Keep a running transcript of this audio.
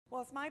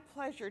Well, it's my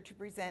pleasure to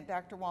present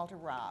Dr. Walter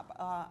Robb.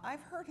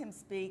 I've heard him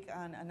speak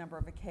on a number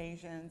of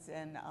occasions,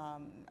 and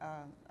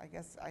I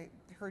guess I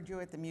heard you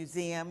at the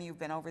museum. You've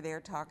been over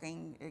there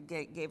talking,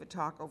 gave a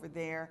talk over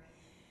there.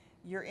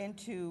 You're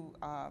into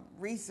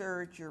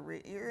research,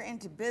 you're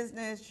into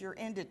business, you're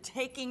into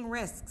taking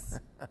risks.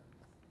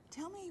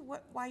 Tell me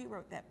why you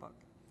wrote that book.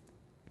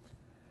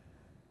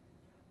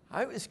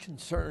 I was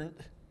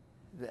concerned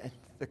that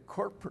the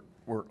corporate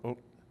world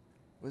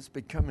was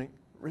becoming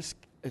risk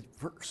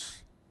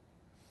adverse.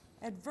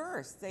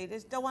 Adverse? They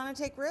just don't want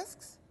to take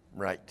risks?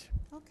 Right.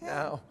 Okay.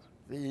 Now,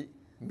 the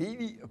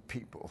media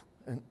people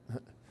and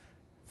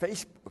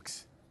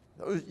Facebooks,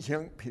 those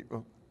young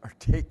people are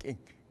taking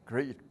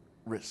great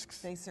risks.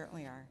 They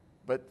certainly are.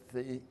 But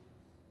the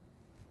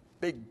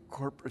big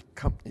corporate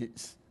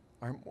companies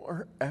are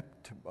more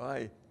apt to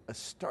buy a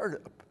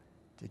startup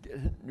to get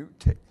a new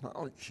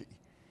technology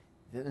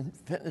than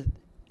invented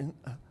in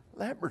a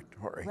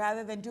laboratory.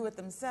 Rather than do it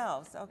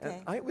themselves, okay.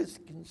 And I was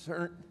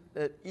concerned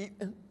that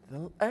even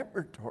the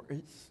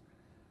laboratories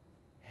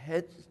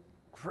had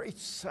great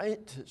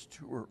scientists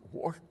who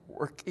were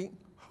working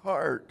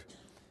hard,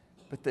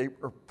 but they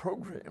were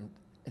programmed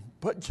and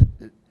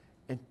budgeted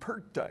and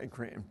PERT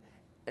diagrammed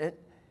and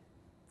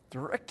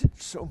directed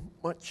so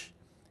much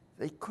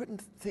they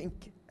couldn't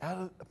think out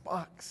of the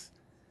box.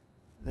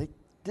 They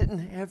didn't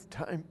have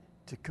time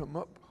to come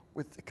up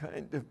with the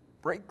kind of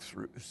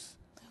breakthroughs.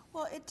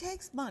 Well, it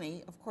takes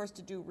money, of course,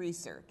 to do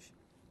research.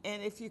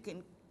 And if you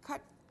can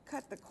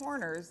cut the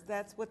corners,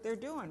 that's what they're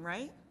doing,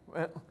 right?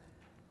 Well,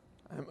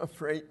 I'm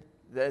afraid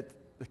that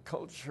the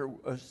culture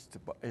was to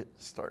buy a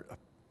startup.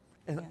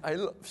 And Yeah. I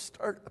love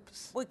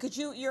startups. Well, because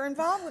you're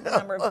involved with a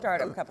number of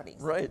startup companies.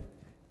 Right.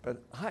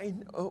 But I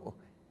know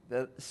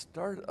that a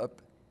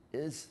startup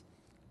is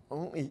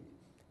only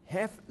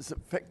half as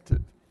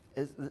effective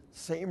as the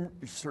same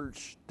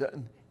research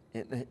done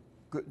in a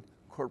good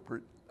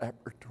corporate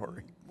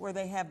laboratory. Where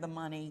they have the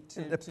money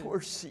to... And the poor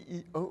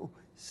CEO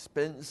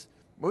spends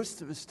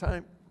most of his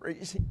time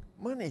raising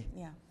money.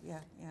 Yeah.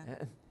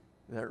 And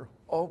they're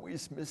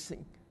always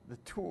missing the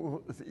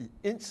tool, the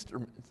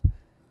instrument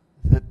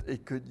that they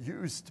could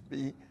use to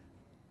be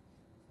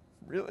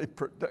really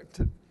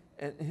productive.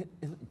 And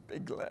in a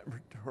big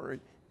laboratory,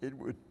 it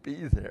would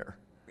be there.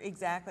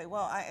 Exactly.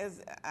 Well,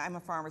 I'm a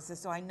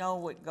pharmacist, so I know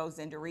what goes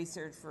into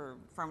research for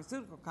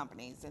pharmaceutical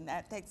companies, and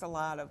that takes a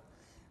lot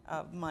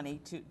of money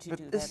to do that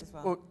as well. This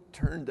book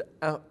turned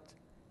out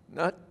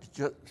not to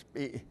just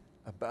be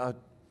about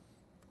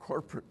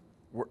corporate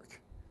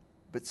work,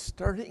 but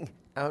starting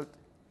out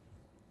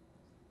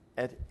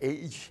at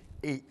age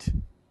 8,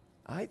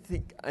 I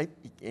think I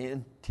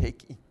began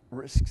taking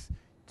risks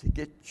to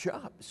get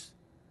jobs.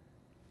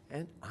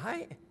 And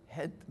I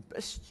had the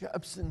best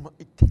jobs in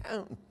my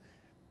town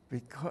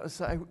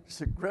because I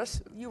was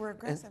aggressive. You were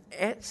aggressive.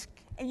 And ask.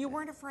 And you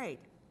weren't afraid.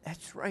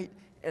 That's right.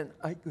 And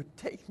I could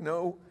take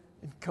no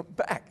and come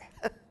back.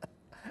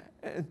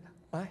 And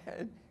I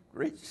had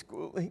great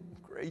schooling,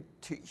 great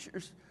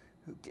teachers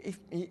who gave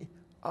me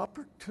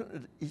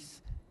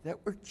opportunities that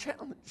were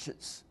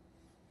challenges.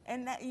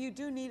 And that you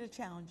do need a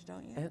challenge,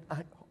 don't you? And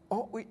I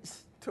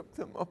always took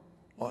them up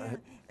on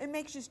it. It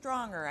makes you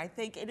stronger. I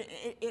think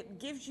it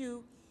gives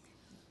you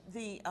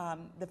the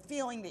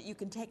feeling that you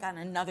can take on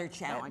another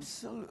challenge.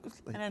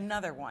 Absolutely. And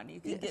another one. You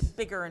can Yes. get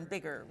bigger and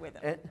bigger with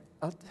it. And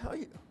I'll tell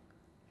you,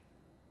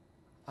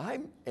 I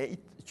made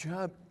the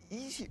job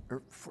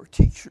easier for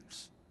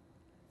teachers.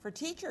 For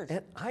teachers.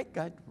 And I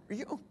got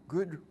real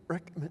good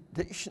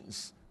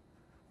recommendations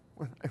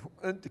when I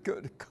wanted to go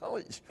to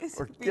college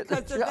or get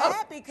a job. Because of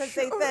that? Because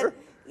Sure. they said,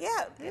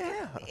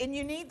 yeah. And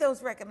you need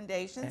those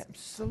recommendations.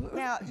 Absolutely.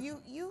 Now,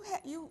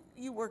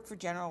 you worked for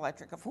General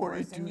Electric, of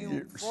course. 42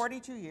 years.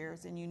 42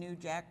 years, and you knew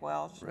Jack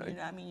Welch. Right.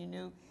 You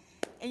knew,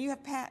 and you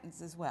have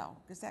patents as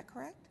well. Is that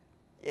correct?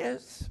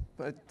 Yes,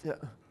 but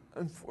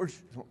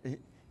unfortunately,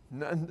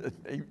 none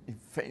that made me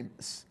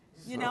famous.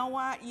 You know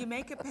what? You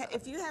make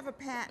if you have a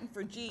patent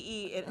for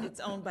GE,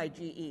 it's owned by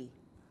GE,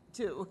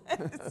 too.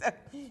 So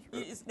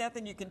it's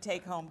nothing you can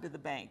take home to the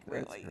bank,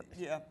 really. Right.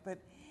 Yeah, but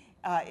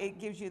it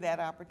gives you that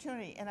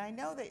opportunity. And I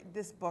know that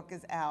this book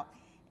is out,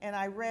 and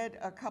I read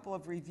a couple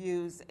of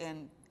reviews,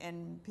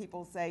 and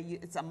people say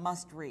it's a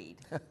must-read.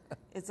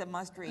 It's a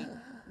must-read.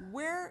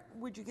 Where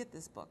would you get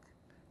this book?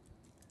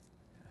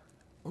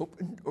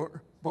 Open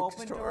Door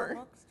Bookstore. Open Door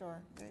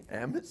Bookstore. There you go.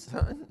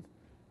 Amazon,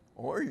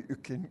 or you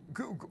can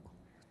Google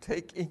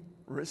Taking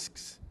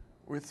Risks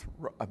with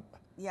Robb.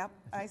 Yep,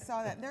 I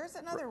saw that. There's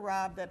another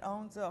Robb that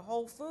owns a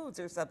Whole Foods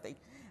or something.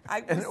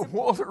 And a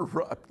Walter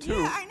Robb, too.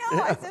 Yeah, I know.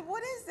 Yeah. I said,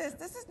 what is this?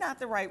 This is not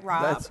the right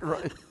Robb. That's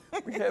right.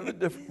 We have a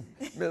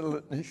different middle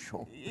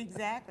initial.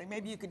 Exactly.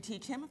 Maybe you could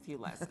teach him a few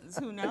lessons.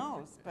 Who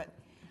knows? But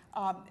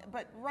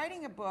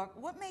writing a book,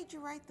 what made you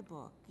write the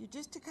book? You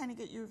just to kind of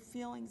get your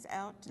feelings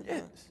out to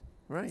Yes,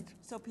 right.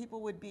 so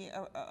people would be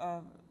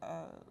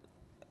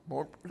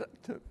More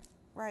productive.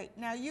 right.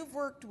 Now you've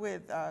worked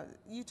with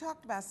you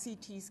talked about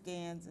CT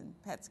scans and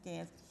PET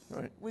scans.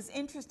 Right. It was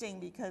interesting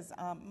because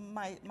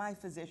my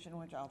physician,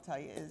 which I'll tell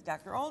you, is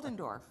Dr.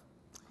 Oldendorf.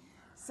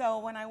 So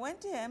when I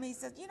went to him, he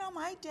said, you know,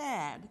 my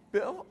dad,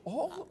 Bill,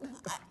 all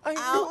I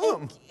out knew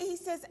in, him. he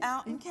says,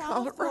 out in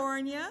Colorado.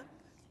 California,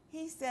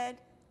 he said,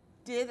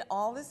 did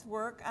all this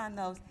work on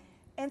those.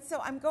 And so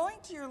I'm going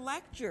to your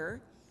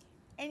lecture,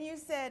 and you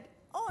said,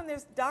 oh, and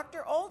there's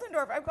Dr.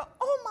 Oldendorf. I go,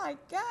 oh my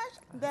gosh,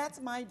 that's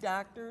my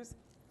doctor's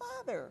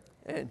father.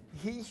 And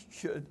he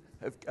should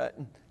have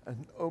gotten a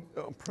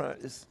Nobel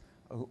Prize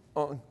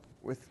along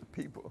with the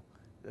people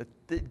that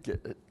did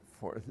get it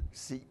for the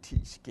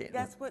CT scanner.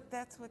 That's what,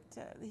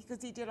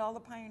 because he did all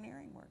the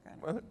pioneering work on it.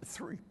 Well,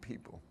 3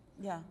 people.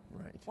 Yeah.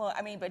 Right. Well,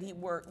 I mean, but he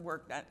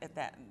worked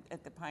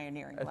at the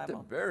pioneering At level.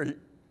 the very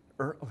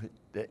early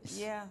days.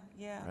 Yeah,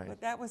 yeah. Right.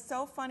 But that was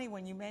so funny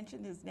when you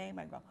mentioned his name.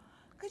 I go,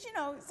 because you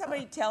know,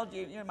 somebody tells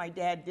you, you know, my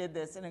dad did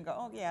this, and I go,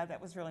 oh yeah, that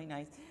was really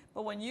nice.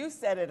 But when you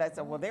said it, I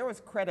said, well, there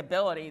was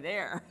credibility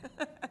there.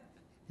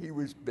 He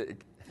was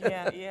big.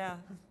 Yeah.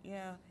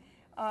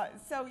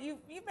 So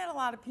you've met a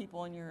lot of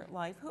people in your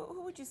life.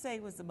 Who would you say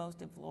was the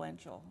most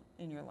influential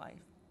in your life?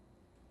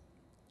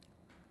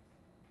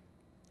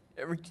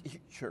 Every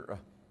teacher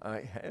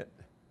I had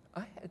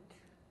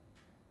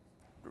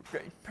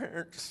great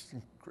parents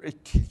and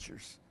great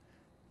teachers,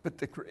 but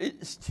the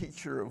greatest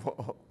teacher of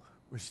all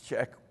was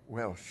Jack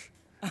Welsh,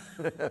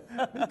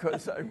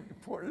 because I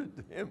reported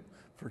to him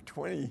for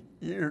 20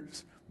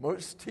 years.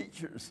 Most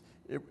teachers,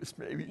 it was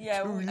maybe 2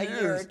 years. A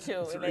year or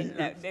two, 3 and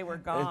years, they were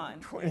gone.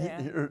 and 20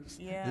 years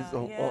is a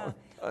long time.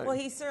 Well,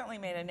 he certainly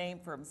made a name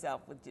for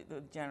himself with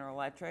General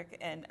Electric,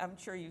 and I'm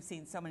sure you've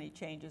seen so many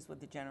changes with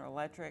the General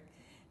Electric,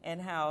 and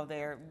how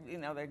they're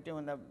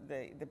doing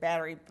the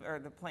battery or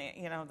the plant,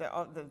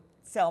 the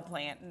cell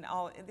plant, and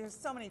all. There's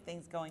so many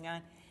things going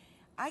on.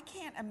 I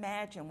can't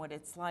imagine what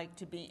it's like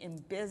to be in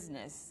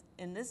business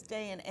in this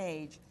day and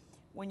age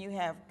when you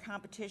have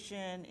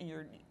competition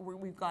and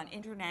we've gone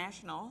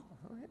international.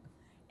 Oh, yeah.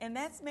 And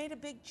that's made a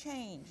big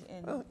change.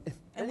 Well,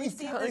 and we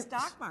see it in the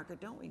stock market,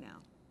 don't we now?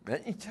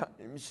 Many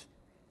times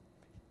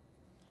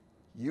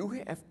you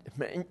have to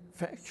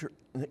manufacture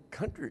in the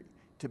country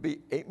to be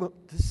able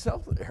to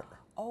sell there.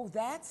 Oh,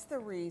 that's the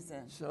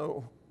reason.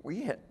 So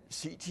we had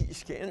CT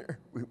scanner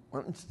we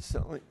wanted to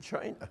sell in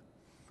China,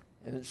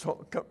 and it's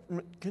all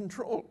government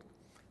controlled.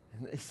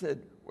 And they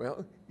said,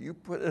 well, you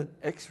put an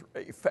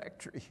X-ray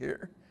factory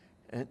here,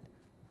 and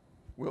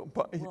we'll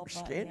buy your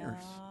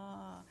scanners.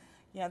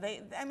 Yeah,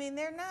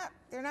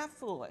 they're not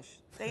foolish.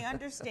 They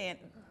understand.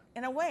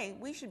 In a way,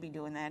 we should be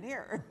doing that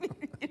here.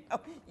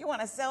 You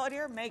want to sell it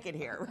here, make it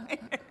here.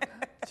 Right?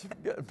 So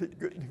we've got to be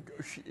good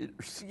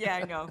negotiators. Yeah,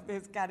 I know.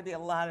 There's got to be a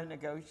lot of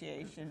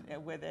negotiation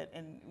with it.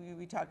 And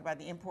we talk about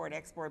the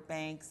import-export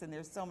banks, and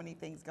there's so many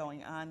things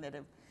going on that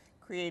have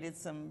created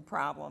some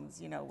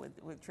problems,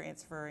 with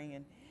transferring.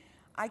 And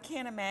I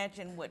can't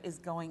imagine what is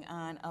going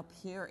on up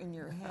here in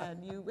your head.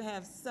 You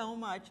have so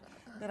much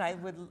that I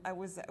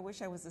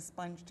wish I was a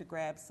sponge to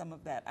grab some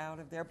of that out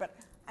of there. But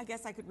I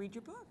guess I could read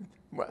your book.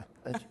 Well,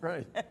 that's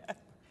right.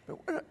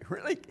 But what I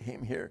really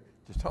came here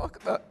to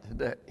talk about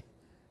today,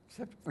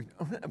 except we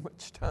don't have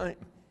much time,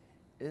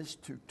 is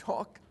to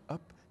talk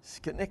up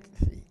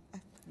Schenectady.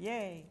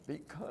 Yay.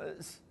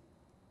 Because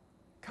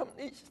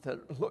companies that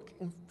are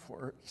looking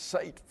for a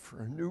site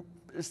for a new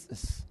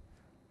business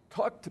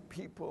talk to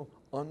people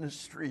on the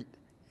street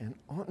and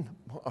on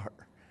the bar.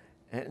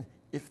 And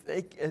if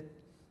they get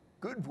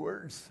good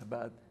words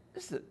about,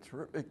 this is a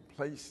terrific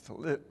place to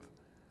live,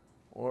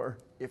 or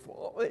if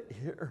all they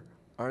hear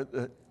are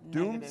the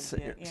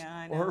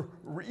doomsayers, or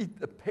read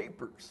the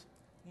papers.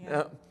 Yeah.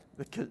 Now,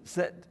 the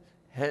Gazette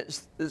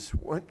has this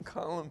one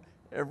column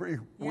every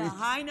week.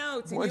 High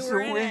notes, and you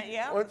were in it,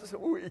 yeah. Once a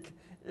week.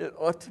 It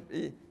ought to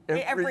be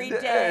every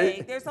day.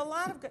 day. There's a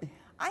lot of good.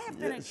 I have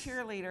been a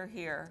cheerleader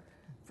here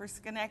for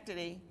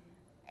Schenectady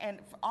and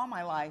for all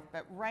my life,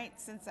 but right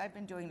since I've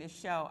been doing this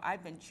show,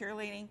 I've been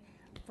cheerleading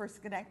for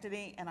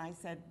Schenectady, and I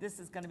said, this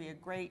is going to be a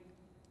great,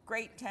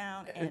 great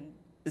town, and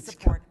it's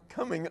support.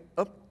 Coming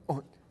up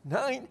on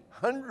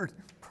 900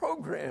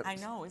 programs. I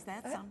know, is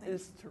that something? That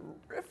is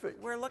terrific.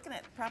 We're looking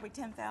at probably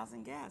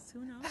 10,000 guests.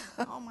 Who knows?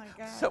 Oh my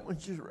God. Someone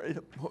should write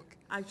a book.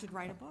 I should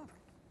write a book.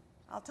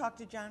 I'll talk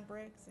to John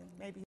Briggs and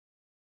maybe